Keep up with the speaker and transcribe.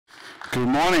Good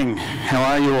morning. How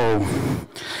are you all?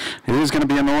 It is going to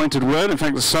be an anointed word. In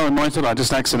fact, it's so anointed, I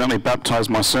just accidentally baptized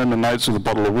my sermon notes with a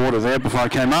bottle of water there before I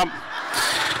came up.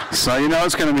 So you know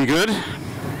it's going to be good.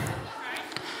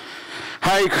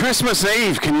 Hey, Christmas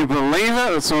Eve, can you believe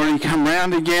it? It's already come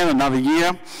round again, another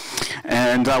year.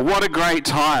 And what a great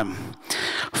time.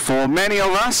 For many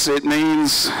of us, it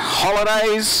means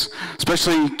holidays,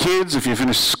 especially kids, if you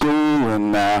finish school,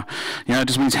 and it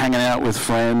just means hanging out with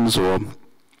friends, or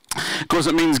of course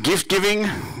it means gift giving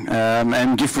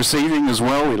and gift receiving as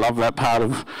well. We love that part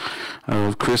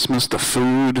of Christmas. The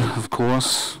food, of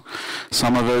course.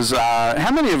 Some of us,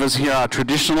 how many of us here are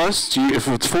traditionalists? If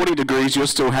it's 40 degrees, you're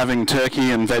still having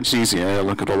turkey and veggies? Yeah,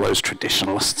 look at all those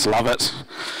traditionalists, love it.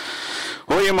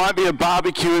 Or you might be a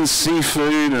barbecue and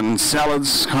seafood and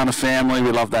salads kind of family.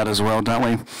 We love that as well, don't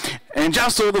we? And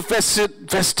just all the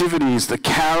festivities, the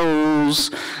carols,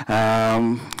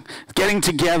 getting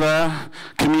together,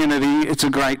 community. It's a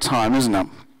great time, isn't it?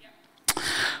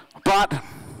 But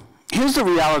here's the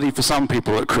reality for some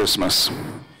people at Christmas.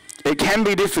 It can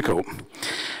be difficult.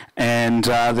 And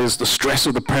there's the stress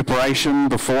of the preparation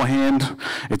beforehand.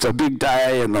 It's a big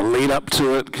day, and the lead up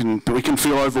to it, we can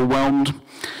feel overwhelmed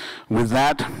with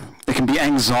that. There can be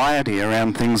anxiety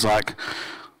around things like,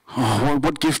 oh,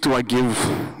 what gift do I give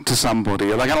to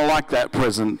somebody? Are they going to like that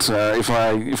present if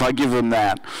I give them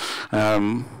that?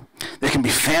 There can be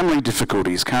family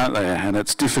difficulties, can't there? And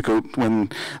it's difficult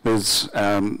when there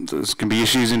can be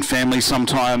issues in families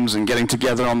sometimes, and getting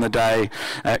together on the day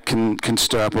can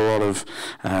stir up a lot of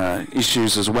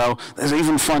issues as well. There's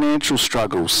even financial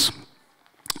struggles.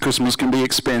 Christmas can be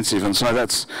expensive, and so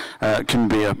that's can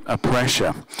be a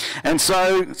pressure. And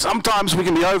so sometimes we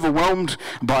can be overwhelmed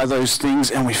by those things,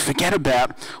 and we forget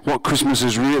about what Christmas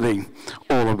is really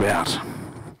all about,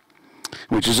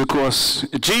 which is, of course,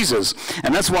 Jesus.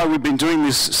 And that's why we've been doing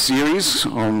this series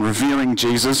on revealing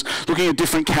Jesus, looking at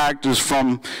different characters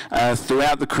from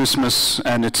throughout the Christmas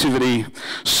nativity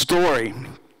story,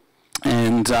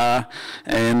 and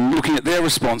looking at their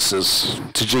responses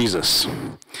to Jesus.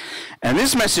 And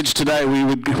this message today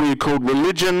we called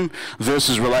Religion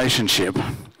versus Relationship.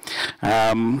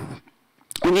 When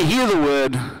you hear the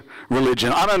word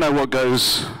religion, I don't know what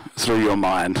goes through your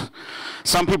mind.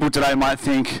 Some people today might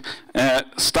think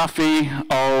stuffy,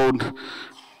 old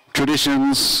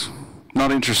traditions,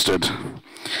 not interested.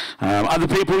 Other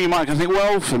people, you might think,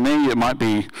 well, for me it might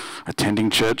be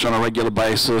attending church on a regular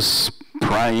basis,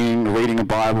 praying, reading a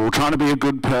Bible, trying to be a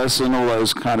good person, all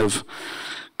those kind of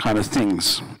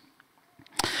things.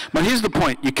 But here's the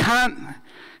point. You can't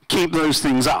keep those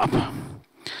things up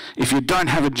if you don't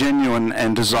have a genuine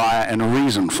and desire and a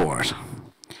reason for it.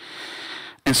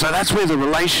 And so that's where the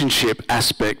relationship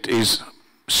aspect is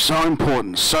so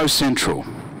important, so central.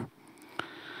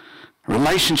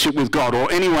 Relationship with God,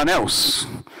 or anyone else,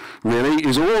 really,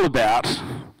 is all about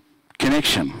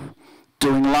connection,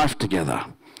 doing life together,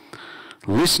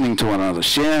 listening to one another,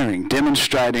 sharing,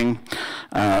 demonstrating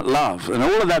love. And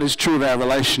all of that is true of our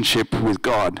relationship with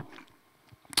God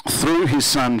through his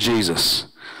son Jesus.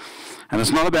 And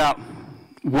it's not about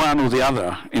one or the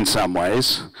other in some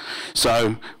ways.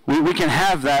 So we can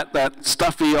have that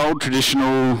stuffy, old,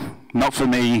 traditional, not for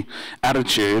me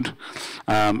attitude,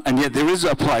 and yet there is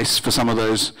a place for some of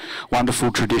those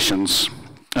wonderful traditions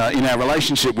in our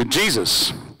relationship with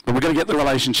Jesus. But we've got to get the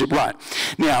relationship right.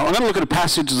 Now, I'm going to look at a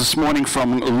passage this morning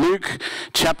from Luke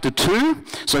chapter 2.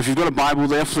 So if you've got a Bible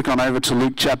there, flick on over to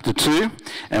Luke chapter 2,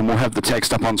 and we'll have the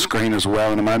text up on screen as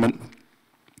well in a moment.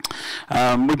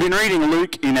 We've been reading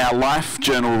Luke in our Life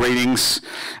Journal readings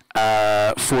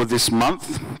for this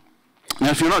month.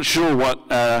 Now, if you're not sure what,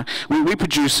 we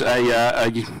produce a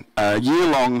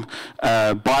year-long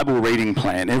Bible reading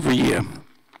plan every year.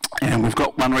 And we've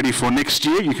got one ready for next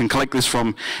year. You can collect this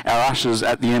from our ushers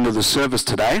at the end of the service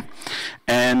today.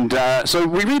 And so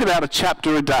we read about a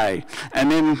chapter a day, and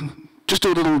then just a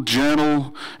little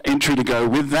journal entry to go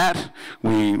with that.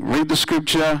 We read the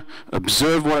scripture,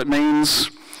 observe what it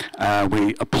means,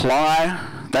 we apply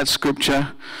that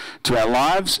scripture to our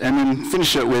lives, and then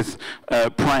finish it with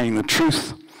praying the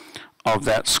truth of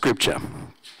that scripture.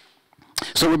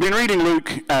 So we've been reading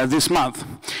Luke this month,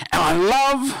 and I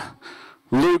love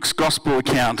Luke's gospel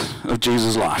account of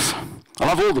Jesus' life. I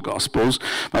love all the gospels,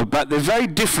 but they're very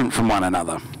different from one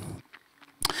another.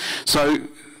 So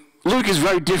Luke is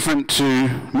very different to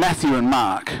Matthew and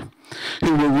Mark,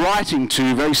 who were writing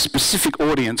to very specific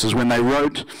audiences when they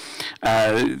wrote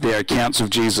their accounts of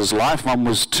Jesus' life. One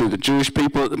was to the Jewish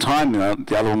people at the time,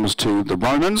 the other one was to the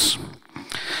Romans.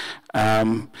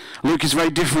 Luke is very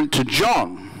different to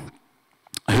John,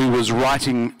 who was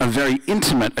writing a very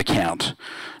intimate account.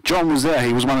 John was there.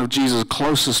 He was one of Jesus'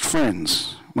 closest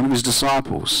friends, one of his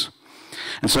disciples.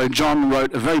 And so John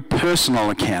wrote a very personal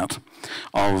account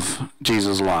of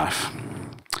Jesus' life.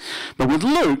 But with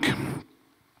Luke,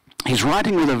 he's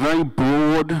writing with a very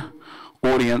broad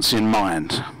audience in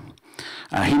mind.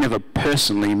 He never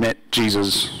personally met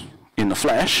Jesus in the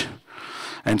flesh,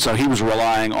 and so he was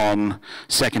relying on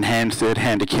second-hand,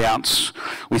 third-hand accounts.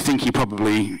 We think he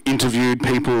probably interviewed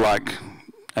people like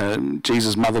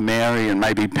Jesus' mother Mary and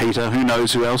maybe Peter, who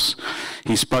knows who else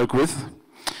he spoke with.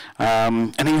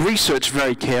 And he researched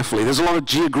very carefully. There's a lot of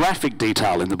geographic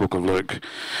detail in the book of Luke.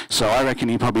 So I reckon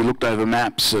he probably looked over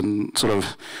maps and sort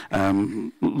of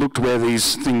looked where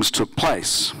these things took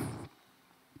place.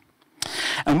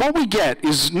 And what we get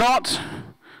is not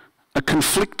a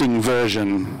conflicting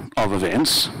version of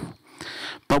events,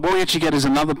 but what we actually get is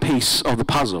another piece of the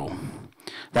puzzle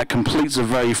that completes a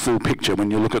very full picture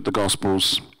when you look at the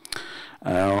Gospels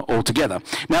altogether.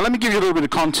 Now let me give you a little bit of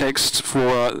context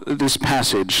for this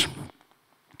passage.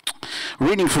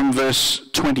 Reading from verse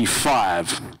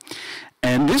 25.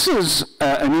 And this is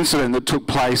an incident that took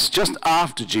place just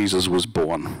after Jesus was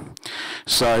born.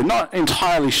 So not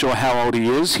entirely sure how old he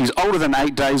is. He's older than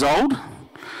 8 days old,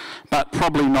 but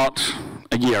probably not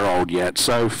a year old yet.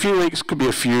 So a few weeks, could be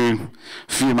a few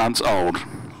months old.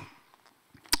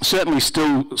 Certainly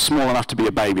still small enough to be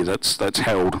a baby that's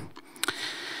held.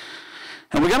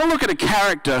 And we're going to look at a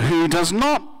character who does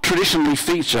not traditionally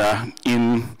feature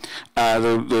in a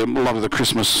lot of the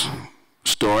Christmas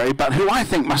story, but who I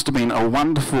think must have been a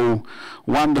wonderful,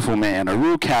 wonderful man, a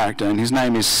real character, and his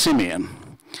name is Simeon.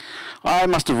 I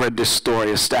must have read this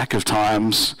story a stack of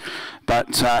times,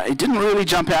 but it didn't really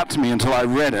jump out to me until I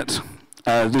read it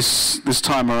this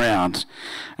time around.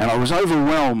 And I was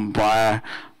overwhelmed by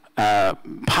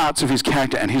parts of his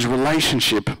character and his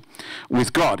relationship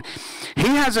with God. He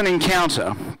has an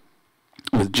encounter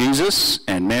with Jesus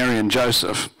and Mary and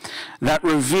Joseph that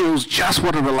reveals just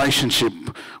what a relationship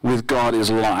with God is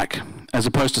like, as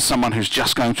opposed to someone who's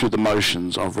just going through the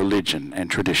motions of religion and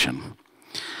tradition.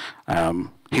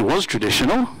 He was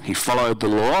traditional, he followed the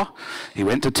law, he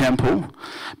went to temple,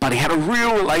 but he had a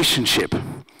real relationship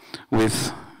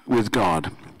with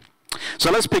God.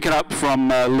 So let's pick it up from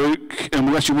Luke,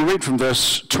 and we'll read from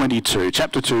verse 22,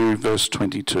 chapter 2, verse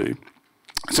 22.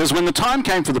 It says, when the time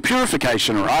came for the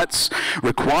purification rites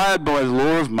required by the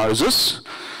law of Moses,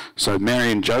 so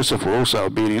Mary and Joseph were also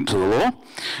obedient to the law,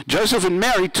 Joseph and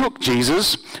Mary took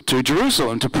Jesus to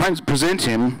Jerusalem to present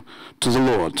him to the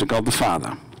Lord, to God the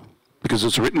Father. Because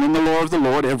it's written in the law of the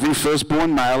Lord, every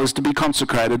firstborn male is to be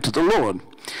consecrated to the Lord,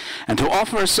 and to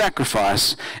offer a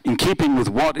sacrifice in keeping with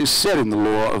what is said in the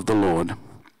law of the Lord,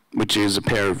 which is a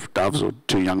pair of doves or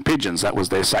 2 young pigeons. That was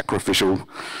their sacrificial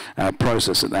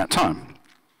process at that time.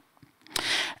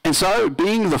 And so,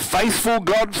 being the faithful,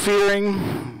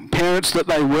 God-fearing parents that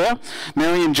they were,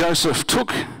 Mary and Joseph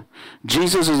took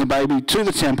Jesus as a baby to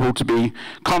the temple to be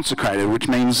consecrated, which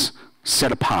means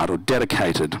set apart or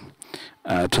dedicated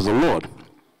to the Lord.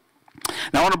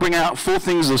 Now I want to bring out 4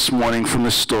 things this morning from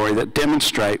this story that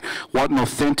demonstrate what an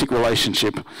authentic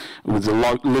relationship with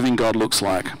the living God looks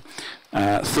like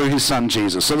through his son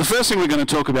Jesus. So the first thing we're going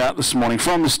to talk about this morning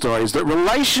from the story is that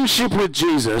relationship with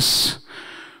Jesus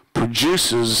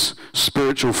produces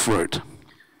spiritual fruit.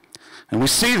 And we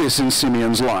see this in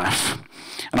Simeon's life.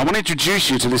 And I want to introduce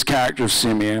you to this character of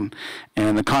Simeon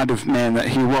and the kind of man that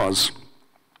he was.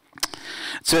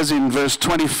 It says in verse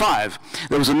 25,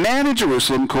 there was a man in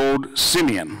Jerusalem called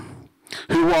Simeon,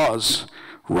 who was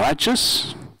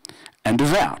righteous and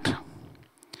devout.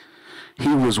 He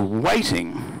was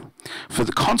waiting for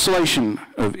the consolation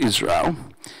of Israel,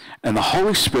 and the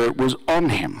Holy Spirit was on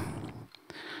him.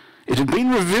 It had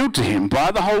been revealed to him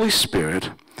by the Holy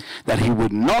Spirit that he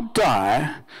would not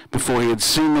die before he had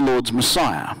seen the Lord's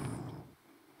Messiah.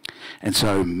 And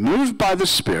so, moved by the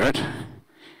Spirit,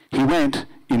 he went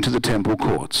into the temple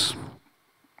courts.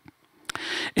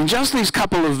 In just these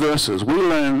couple of verses, we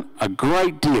learn a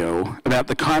great deal about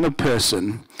the kind of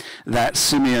person that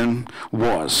Simeon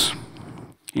was.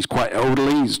 He's quite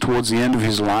elderly, he's towards the end of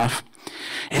his life.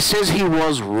 It says he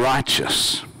was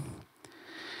righteous.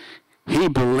 He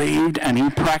believed and he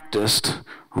practiced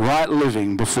right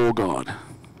living before God.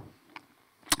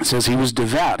 It says he was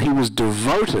devout. He was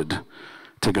devoted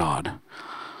to God.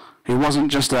 It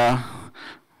wasn't just a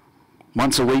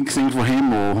once a week thing for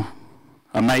him or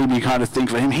a maybe kind of thing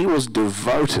for him. He was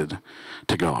devoted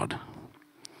to God.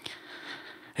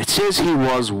 It says he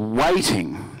was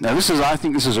waiting. Now I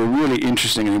think this is a really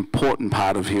interesting and important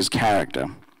part of his character.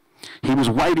 He was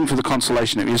waiting for the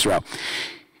consolation of Israel.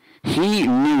 he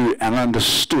knew and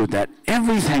understood that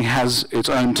everything has its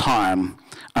own time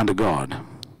under God.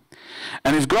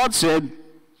 And if God said,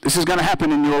 this is going to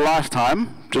happen in your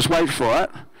lifetime, just wait for it,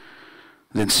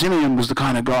 then Simeon was the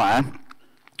kind of guy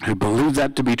who believed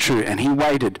that to be true, and he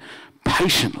waited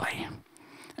patiently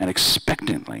and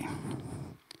expectantly.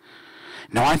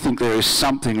 Now, I think there is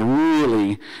something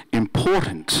really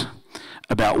important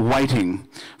about waiting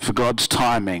for God's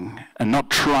timing and not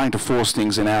trying to force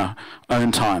things in our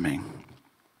own timing.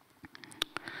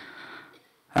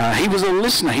 He was a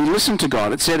listener. He listened to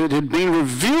God. It said it had been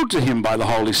revealed to him by the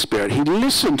Holy Spirit. He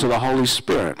listened to the Holy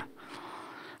Spirit.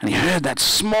 And he heard that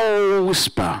small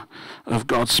whisper of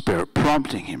God's Spirit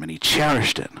prompting him, and he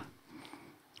cherished it.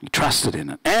 He trusted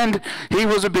in it. And he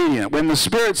was obedient. When the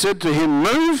Spirit said to him,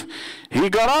 move, he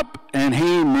got up and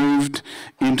he moved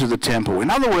into the temple. In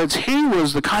other words, he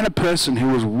was the kind of person who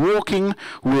was walking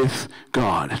with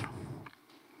God.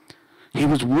 He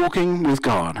was walking with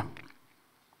God.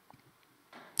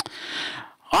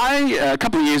 A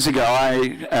couple of years ago,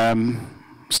 I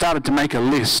started to make a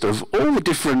list of all the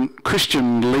different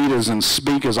Christian leaders and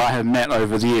speakers I have met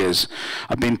over the years.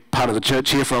 I've been part of the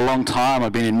church here for a long time.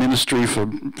 I've been in ministry for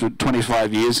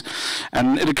 25 years.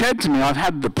 And it occurred to me I've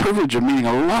had the privilege of meeting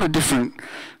a lot of different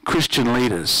Christian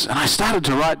leaders. And I started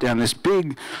to write down this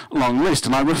big, long list.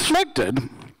 And I reflected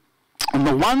on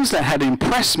the ones that had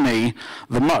impressed me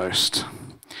the most.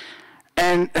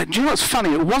 And do you know what's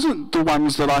funny? It wasn't the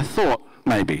ones that I thought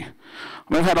maybe.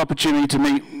 I've had opportunity to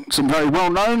meet some very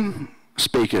well-known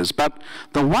speakers, but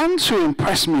the ones who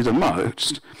impressed me the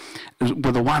most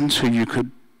were the ones who you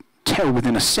could tell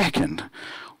within a second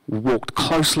walked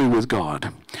closely with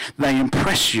God. They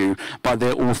impress you by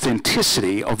their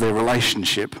authenticity of their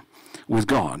relationship with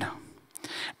God.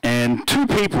 And two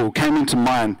people came into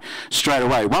mind straight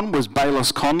away. One was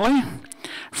Bayless Conley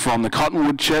from the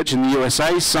Cottonwood Church in the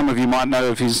USA. Some of you might know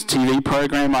of his TV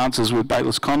program, Answers with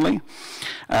Bayless Conley.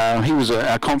 He was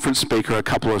a conference speaker a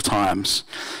couple of times.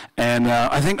 And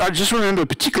I just remember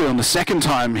particularly on the second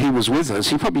time he was with us,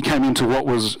 he probably came into what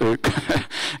was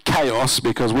chaos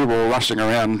because we were all rushing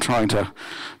around trying to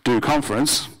do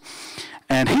conference.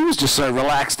 And he was just so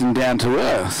relaxed and down to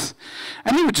earth.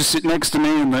 And he would just sit next to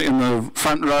me in the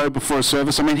front row before a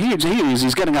service. I mean,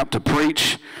 he's getting up to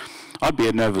preach. I'd be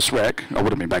a nervous wreck. I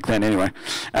would have been back then anyway.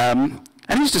 And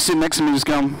he's just sitting next to me just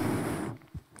going,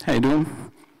 how you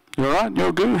doing? You all right?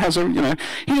 You're good?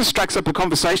 He just strikes up a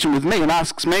conversation with me and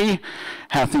asks me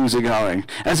how things are going,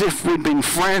 as if we'd been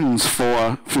friends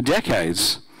for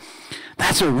decades.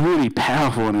 That's a really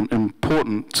powerful and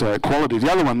important quality.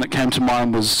 The other one that came to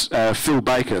mind was Phil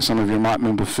Baker. Some of you might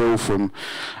remember Phil from,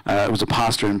 was a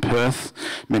pastor in Perth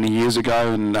many years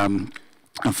ago, and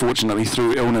unfortunately,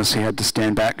 through illness, he had to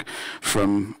stand back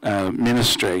from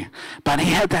ministry. But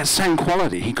he had that same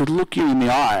quality. He could look you in the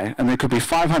eye, and there could be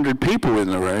 500 people in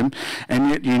the room,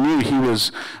 and yet you knew he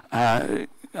was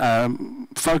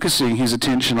focusing his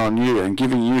attention on you and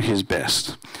giving you his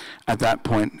best at that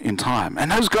point in time.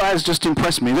 And those guys just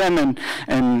impressed me. Them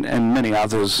and many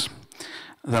others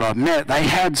that I've met, they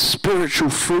had spiritual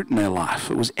fruit in their life.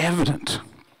 It was evident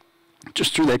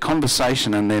just through their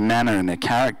conversation and their manner and their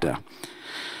character.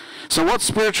 So what's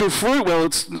spiritual fruit? Well,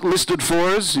 it's listed for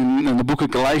us in the book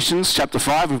of Galatians, chapter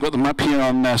 5. We've got them up here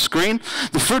on screen.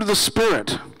 The fruit of the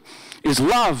Spirit is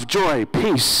love, joy,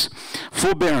 peace,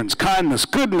 forbearance, kindness,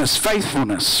 goodness,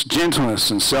 faithfulness,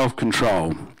 gentleness, and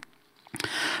self-control.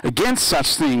 Against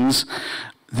such things,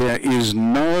 there is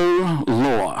no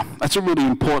law. That's a really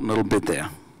important little bit there.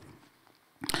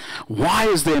 Why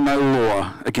is there no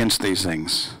law against these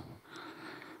things?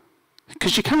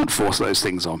 Because you can't force those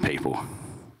things on people.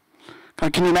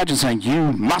 Can you imagine saying,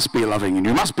 you must be loving and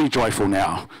you must be joyful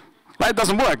now? That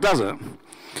doesn't work, does it?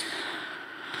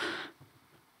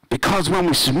 Because when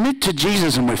we submit to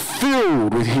Jesus and we're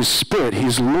filled with his Spirit,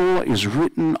 his law is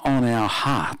written on our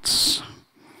hearts.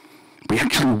 We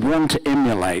actually want to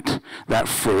emulate that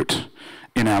fruit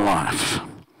in our life.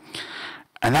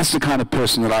 And that's the kind of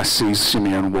person that I see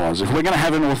Simeon was. If we're going to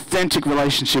have an authentic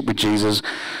relationship with Jesus,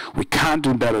 we can't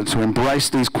do better to embrace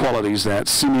these qualities that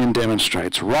Simeon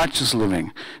demonstrates: righteous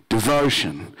living,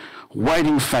 devotion,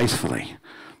 waiting faithfully,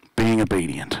 being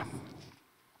obedient.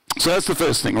 So that's the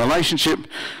first thing. Relationship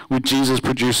with Jesus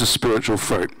produces spiritual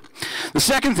fruit. The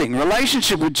second thing,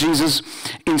 relationship with Jesus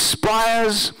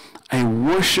inspires a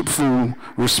worshipful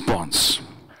response.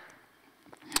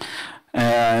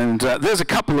 And there's a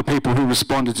couple of people who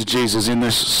responded to Jesus in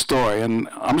this story, and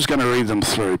I'm just going to read them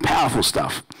through. Powerful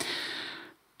stuff.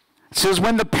 It says,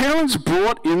 when the parents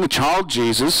brought in the child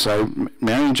Jesus, so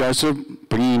Mary and Joseph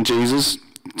bringing in Jesus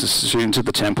into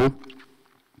the temple,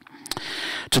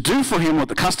 To do for him what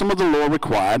the custom of the law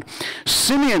required,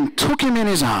 Simeon took him in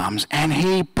his arms and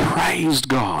he praised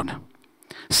God.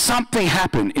 Something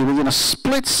happened. Within a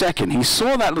split second, he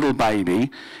saw that little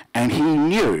baby and he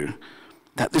knew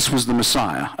that this was the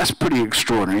Messiah. That's pretty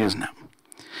extraordinary, isn't it?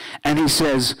 And he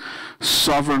says,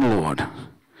 Sovereign Lord,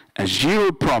 as you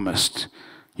had promised,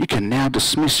 you can now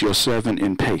dismiss your servant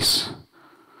in peace.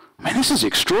 Man, this is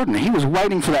extraordinary. He was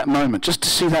waiting for that moment just to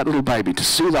see that little baby, to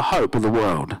see the hope of the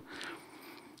world.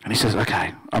 And he says,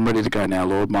 okay, I'm ready to go now,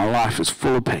 Lord. My life is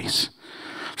full of peace.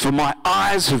 For my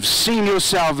eyes have seen your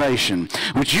salvation,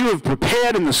 which you have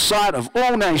prepared in the sight of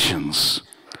all nations,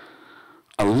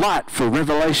 a light for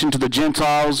revelation to the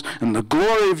Gentiles and the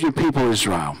glory of your people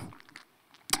Israel.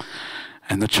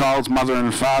 And the child's mother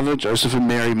and father, Joseph and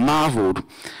Mary, marveled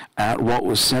at what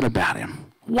was said about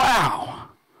him. Wow!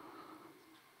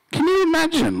 Can you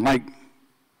imagine? Like,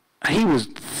 he was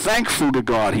thankful to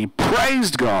God. He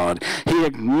praised God. He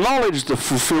acknowledged the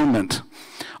fulfillment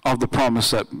of the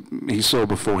promise that he saw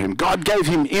before him. God gave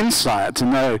him insight to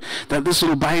know that this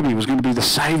little baby was going to be the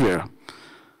Savior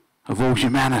of all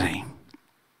humanity.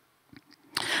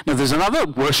 Now, there's another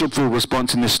worshipful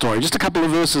response in this story. Just a couple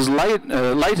of verses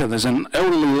later, there's an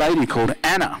elderly lady called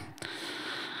Anna.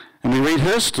 And we read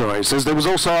her story. It says, there was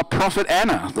also a prophet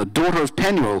Anna, the daughter of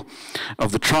Penuel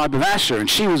of the tribe of Asher, and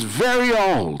she was very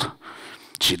old.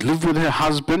 She'd lived with her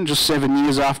husband just 7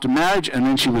 years after marriage, and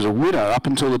then she was a widow up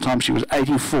until the time she was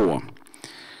 84.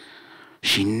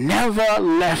 She never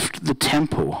left the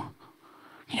temple.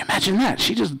 Can you imagine that?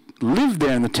 She just lived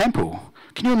there in the temple.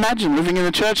 Can you imagine living in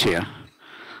the church here?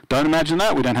 Don't imagine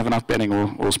that. We don't have enough bedding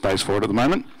or space for it at the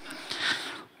moment.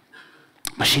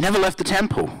 But she never left the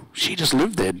temple. She just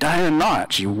lived there day and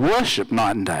night. She worshipped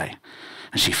night and day.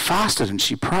 And she fasted and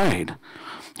she prayed.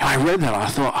 You know, I read that. I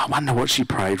thought, I wonder what she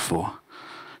prayed for.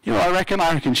 You know, I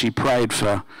reckon she prayed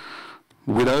for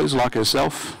widows like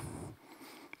herself,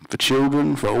 for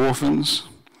children, for orphans.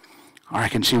 I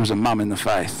reckon she was a mum in the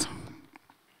faith.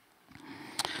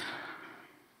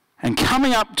 And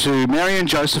coming up to Mary and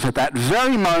Joseph at that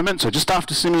very moment, so just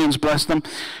after Simeon's blessed them,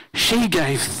 she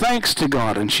gave thanks to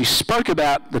God and she spoke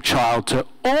about the child to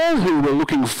all who were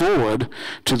looking forward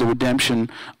to the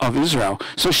redemption of Israel.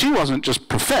 So she wasn't just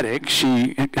prophetic,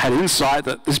 she had insight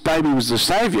that this baby was the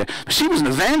Savior, but she was an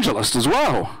evangelist as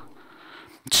well.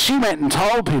 She went and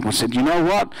told people, said, you know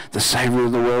what? The Savior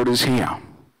of the world is here.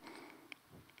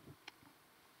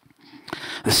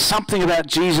 There's something about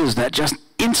Jesus that just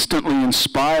instantly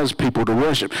inspires people to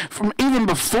worship, from even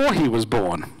before he was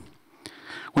born.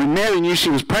 When Mary knew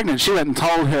she was pregnant, she went and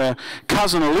told her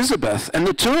cousin Elizabeth, and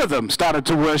the two of them started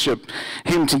to worship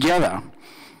him together.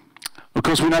 Of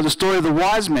course, we know the story of the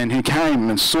wise men who came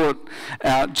and sought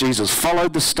out Jesus,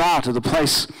 followed the star to the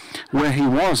place where he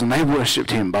was, and they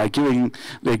worshipped him by giving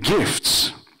their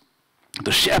gifts.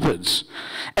 The shepherds.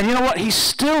 And you know what? He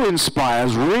still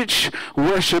inspires rich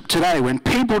worship today when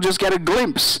people just get a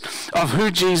glimpse of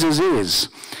who Jesus is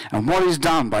and what he's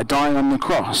done by dying on the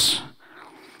cross.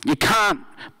 You can't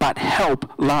but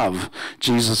help love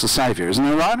Jesus the Savior, isn't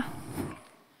that right?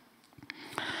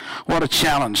 What a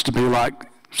challenge to be like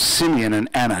Simeon and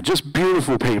Anna, just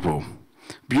beautiful people,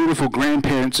 beautiful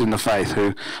grandparents in the faith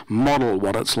who model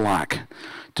what it's like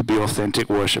to be authentic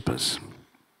worshippers.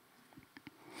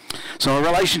 So a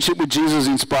relationship with Jesus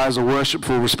inspires a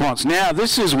worshipful response. Now,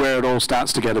 this is where it all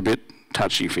starts to get a bit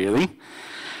touchy-feely.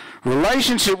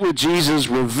 Relationship with Jesus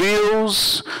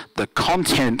reveals the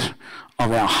content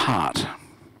of our heart.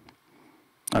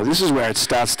 Now, this is where it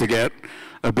starts to get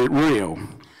a bit real.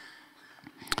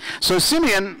 So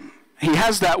Simeon, he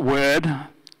has that word,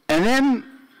 and then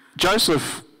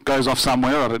Joseph goes off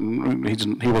somewhere.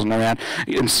 He wasn't around.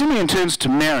 And Simeon turns to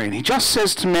Mary, and he just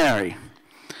says to Mary,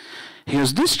 he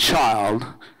goes, this child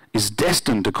is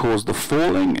destined to cause the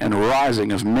falling and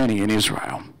rising of many in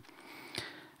Israel,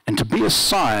 and to be a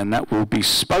sign that will be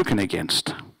spoken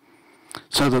against,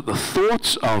 so that the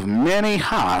thoughts of many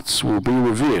hearts will be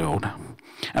revealed,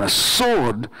 and a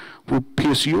sword will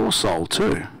pierce your soul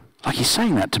too. Like he's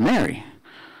saying that to Mary.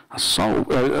 A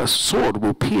sword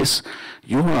will pierce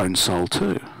your own soul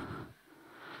too.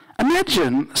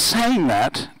 Imagine saying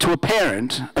that to a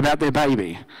parent about their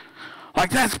baby. Like,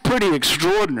 that's pretty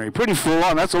extraordinary, pretty full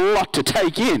on. That's a lot to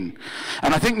take in.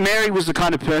 And I think Mary was the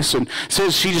kind of person,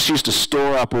 says she just used to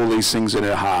store up all these things in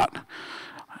her heart.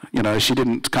 You know, she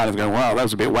didn't kind of go, wow, that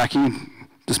was a bit wacky,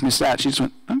 dismiss that. She just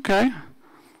went, okay,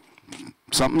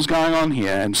 something's going on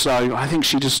here. And so I think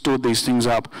she just stored these things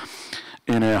up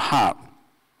in her heart.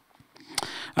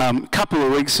 A couple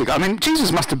of weeks ago, I mean,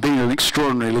 Jesus must have been an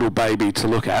extraordinary little baby to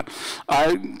look at.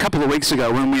 A couple of weeks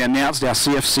ago when we announced our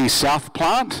CFC South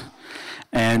plant,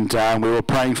 And we were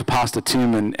praying for Pastor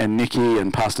Tim and Nikki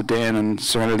and Pastor Dan and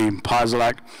Serenity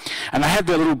Paisalak. And they had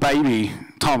their little baby,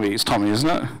 Tommy. It's Tommy, isn't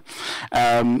it?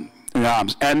 In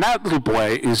arms. And that little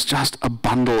boy is just a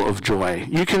bundle of joy.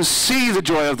 You can see the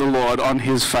joy of the Lord on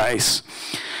his face.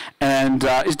 And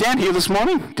is Dan here this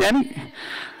morning? Danny?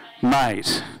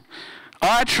 Mate,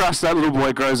 I trust that little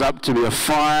boy grows up to be a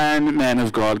fine man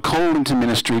of God, called into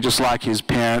ministry just like his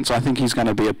parents. I think he's going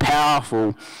to be a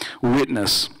powerful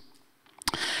witness.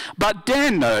 But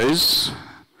Dan knows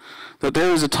that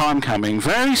there is a time coming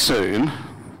very soon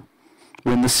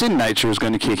when the sin nature is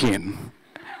going to kick in.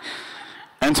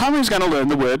 And Tommy's going to learn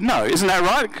the word no. Isn't that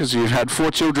right? Because you've had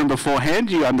 4 children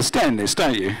beforehand. You understand this,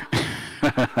 don't you?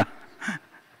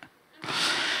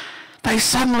 They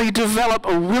suddenly develop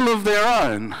a will of their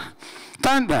own,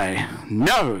 don't they?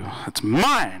 No, it's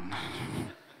mine.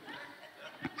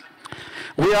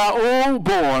 We are all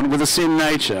born with a sin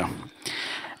nature.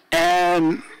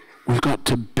 And we've got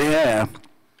to bear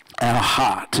our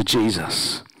heart to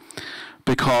Jesus,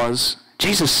 because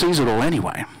Jesus sees it all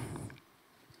anyway.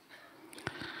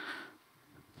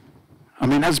 I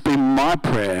mean, that's been my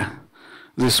prayer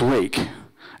this week.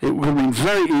 It would have been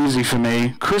very easy for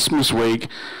me, Christmas week,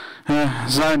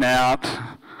 zone out.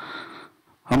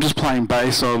 I'm just playing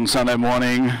bass on Sunday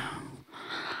morning.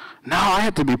 No, I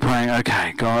had to be praying,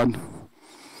 okay, God,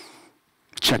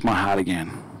 check my heart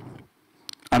again.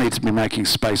 I need to be making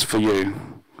space for you.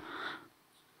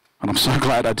 And I'm so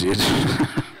glad I did.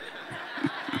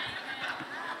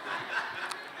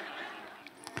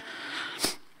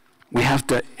 We have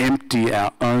to empty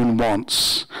our own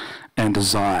wants and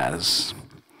desires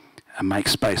and make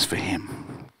space for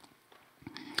him.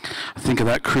 I think of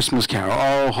that Christmas carol,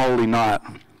 Oh Holy Night.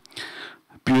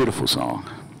 Beautiful song.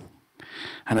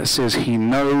 And it says he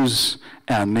knows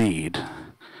our need.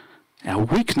 Our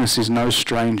weakness is no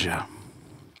stranger.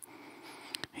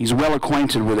 He's well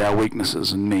acquainted with our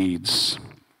weaknesses and needs.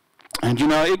 And you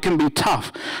know, it can be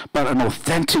tough, but an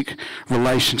authentic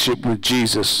relationship with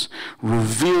Jesus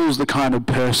reveals the kind of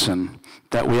person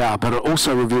that we are, but it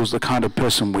also reveals the kind of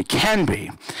person we can be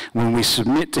when we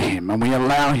submit to him and we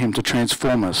allow him to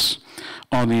transform us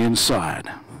on the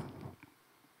inside.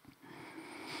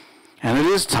 And it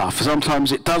is tough.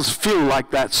 Sometimes it does feel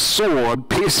like that sword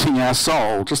piercing our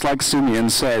soul, just like Simeon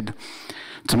said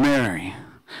to Mary.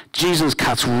 Jesus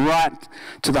cuts right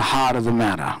to the heart of the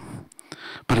matter.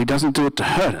 But he doesn't do it to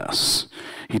hurt us.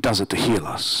 He does it to heal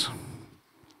us.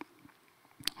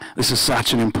 This is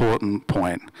such an important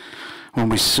point. When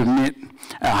we submit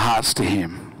our hearts to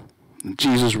him,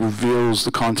 Jesus reveals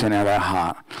the content of our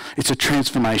heart. It's a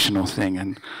transformational thing.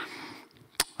 And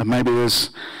maybe there's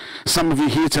some of you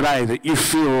here today that you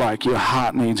feel like your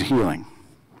heart needs healing.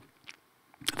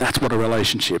 That's what a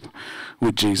relationship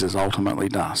with Jesus ultimately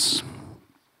does.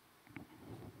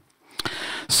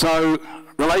 So,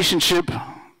 relationship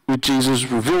with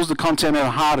Jesus reveals the content of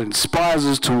our heart, it inspires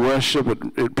us to worship,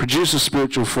 it produces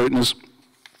spiritual fruitness.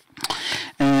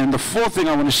 And the fourth thing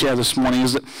I want to share this morning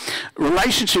is that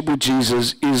relationship with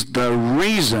Jesus is the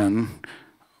reason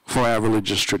for our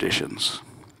religious traditions.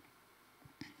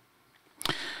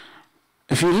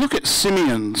 If you look at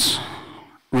Simeon's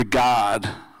regard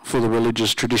for the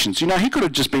religious traditions, you know, he could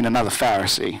have just been another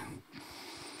Pharisee.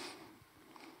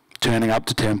 Turning up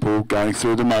to temple, going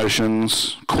through the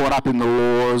motions, caught up in the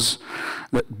laws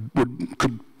that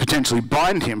could potentially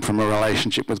bind him from a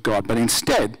relationship with God. But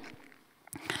instead,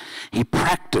 he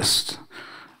practiced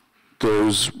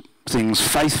those things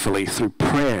faithfully through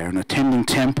prayer and attending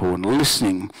temple and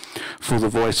listening for the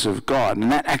voice of God.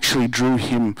 And that actually drew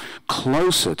him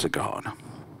closer to God.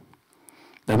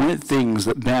 They weren't things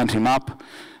that bound him up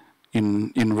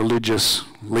in religious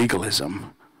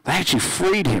legalism. They actually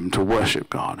freed him to worship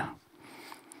God.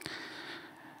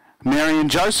 Mary and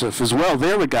Joseph as well,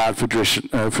 their regard for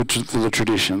the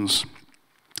traditions.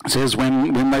 It says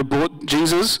when they brought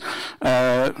Jesus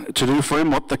to do for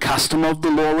him what the custom of the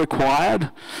law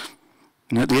required,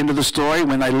 and at the end of the story,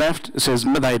 when they left, it says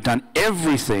they had done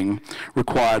everything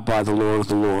required by the law of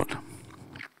the Lord.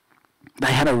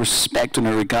 They had a respect and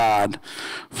a regard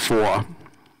for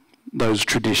those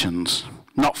traditions.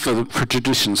 Not for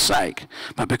tradition's sake,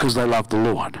 but because they love the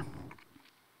Lord.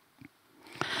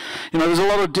 You know, there's a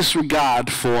lot of disregard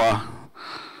for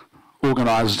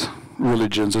organised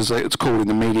religions, as it's called in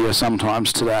the media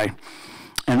sometimes today.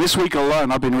 And this week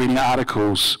alone, I've been reading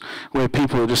articles where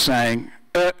people are just saying,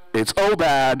 it's all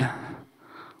bad,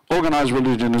 organised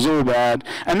religion is all bad.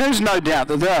 And there's no doubt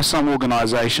that there are some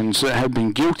organisations that have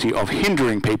been guilty of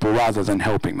hindering people rather than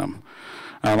helping them.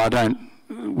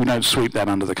 We don't sweep that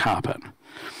under the carpet.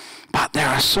 But But there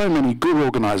are so many good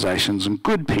organisations and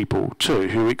good people too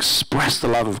who express the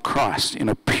love of Christ in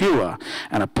a pure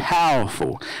and a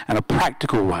powerful and a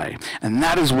practical way. And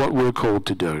that is what we're called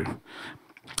to do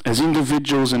as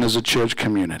individuals and as a church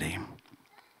community.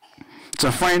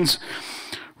 So friends,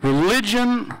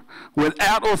 religion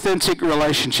without authentic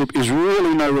relationship is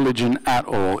really no religion at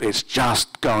all. It's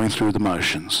just going through the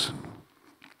motions.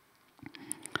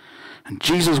 And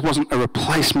Jesus wasn't a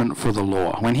replacement for the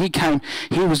law. When he came,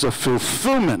 he was a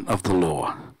fulfillment of the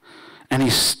law. And he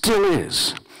still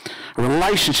is. A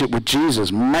relationship with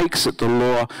Jesus makes it the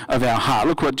law of our heart.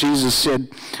 Look what Jesus said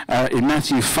in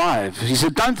Matthew 5. He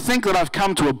said, don't think that I've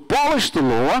come to abolish the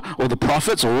law or the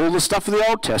prophets or all the stuff of the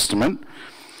Old Testament.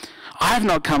 I have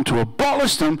not come to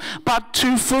abolish them, but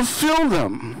to fulfill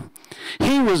them.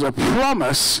 He was a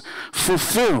promise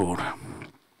fulfilled.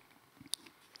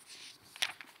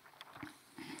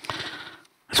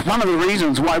 It's one of the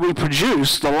reasons why we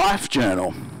produce the Life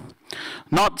Journal.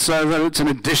 Not so that it's an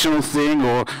additional thing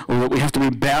or that we have to be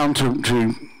bound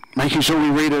to making sure we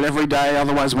read it every day,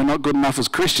 otherwise we're not good enough as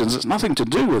Christians. It's nothing to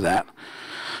do with that.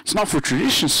 It's not for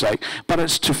tradition's sake, but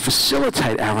it's to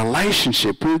facilitate our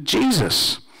relationship with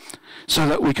Jesus so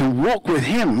that we can walk with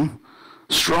him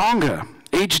stronger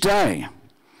each day.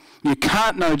 You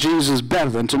can't know Jesus better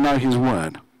than to know his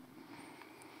word.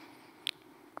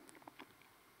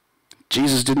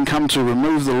 Jesus didn't come to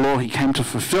remove the law, he came to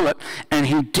fulfill it, and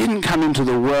he didn't come into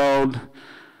the world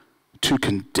to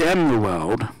condemn the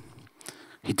world,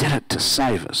 he did it to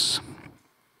save us.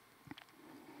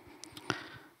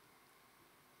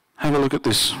 Have a look at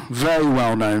this very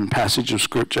well-known passage of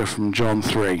Scripture from John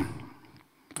 3,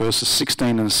 verses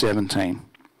 16 and 17.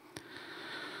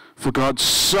 For God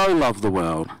so loved the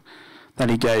world that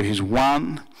he gave his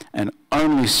one and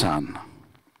only Son,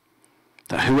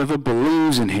 that whoever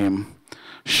believes in him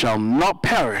shall not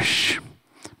perish,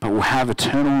 but will have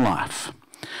eternal life.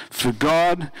 For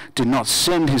God did not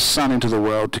send his Son into the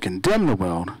world to condemn the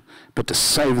world, but to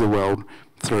save the world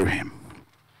through him.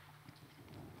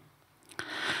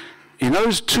 In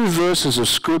those two verses of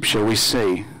Scripture, we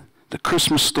see the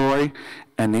Christmas story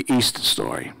and the Easter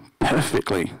story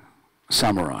perfectly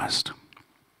summarized.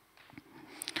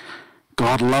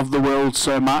 God loved the world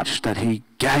so much that he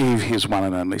gave his one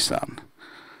and only Son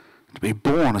to be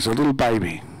born as a little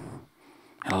baby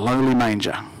in a lowly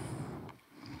manger.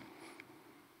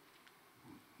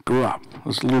 Grew up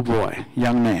as a little boy,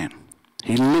 young man.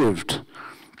 He lived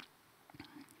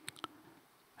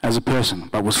as a person,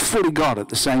 but was fully God at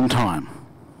the same time.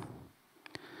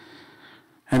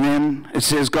 And then it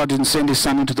says God didn't send his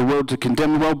Son into the world to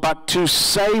condemn the world, but to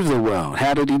save the world.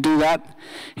 How did he do that?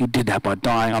 He did that by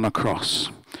dying on a cross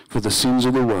for the sins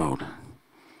of the world.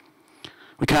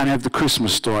 We can't have the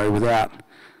Christmas story without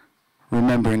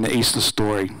remembering the Easter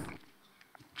story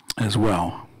as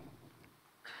well.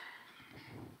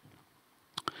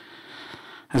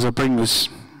 As I bring this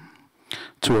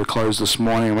to a close this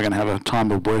morning, we're going to have a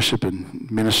time of worship and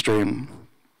ministry and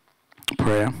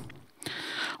prayer.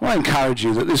 I want to encourage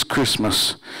you that this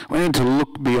Christmas, we need to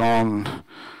look beyond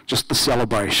just the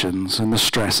celebrations and the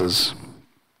stresses.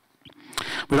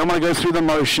 We don't want to go through the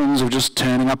motions of just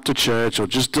turning up to church or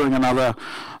just doing another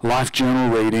Life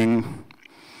Journal reading,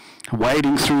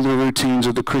 wading through the routines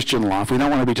of the Christian life. We don't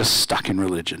want to be just stuck in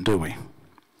religion, do we?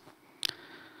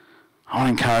 I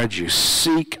want to encourage you,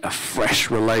 seek a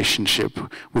fresh relationship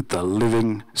with the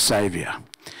living Saviour.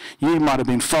 You might have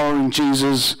been following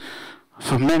Jesus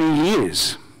for many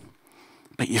years,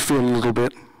 but you feel a little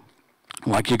bit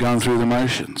like you're going through the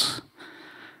motions.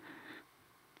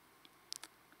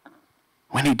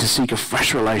 We need to seek a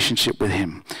fresh relationship with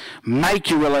him. Make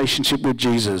your relationship with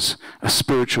Jesus a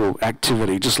spiritual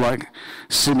activity, just like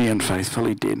Simeon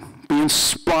faithfully did. Be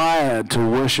inspired to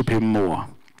worship him more.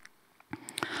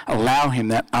 Allow him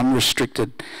that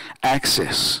unrestricted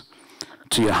access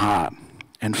to your heart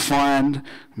and find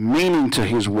meaning to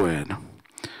his word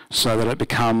so that it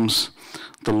becomes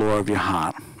the law of your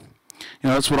heart. You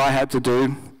know, that's what I had to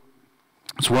do.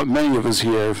 It's what many of us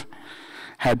here have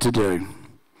had to do.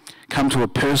 Come to a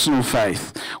personal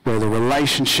faith where the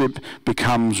relationship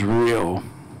becomes real.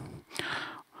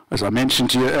 As I mentioned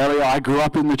to you earlier, I grew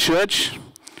up in the church.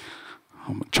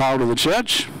 I'm a child of the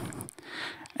church.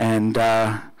 And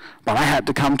but I had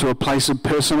to come to a place of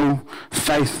personal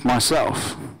faith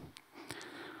myself.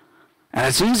 And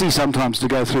it's easy sometimes to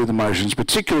go through the motions,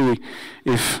 particularly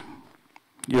if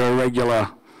you're a regular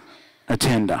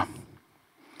attender.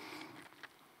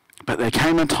 But there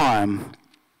came a time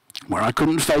where I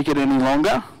couldn't fake it any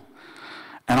longer,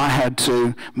 and I had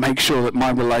to make sure that my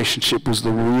relationship was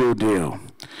the real deal.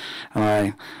 And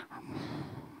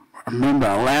I remember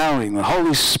allowing the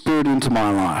Holy Spirit into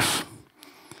my life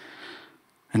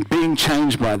and being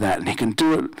changed by that. And he can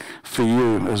do it for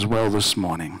you as well this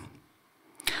morning.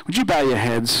 Would you bow your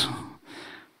heads?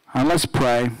 And let's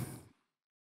pray.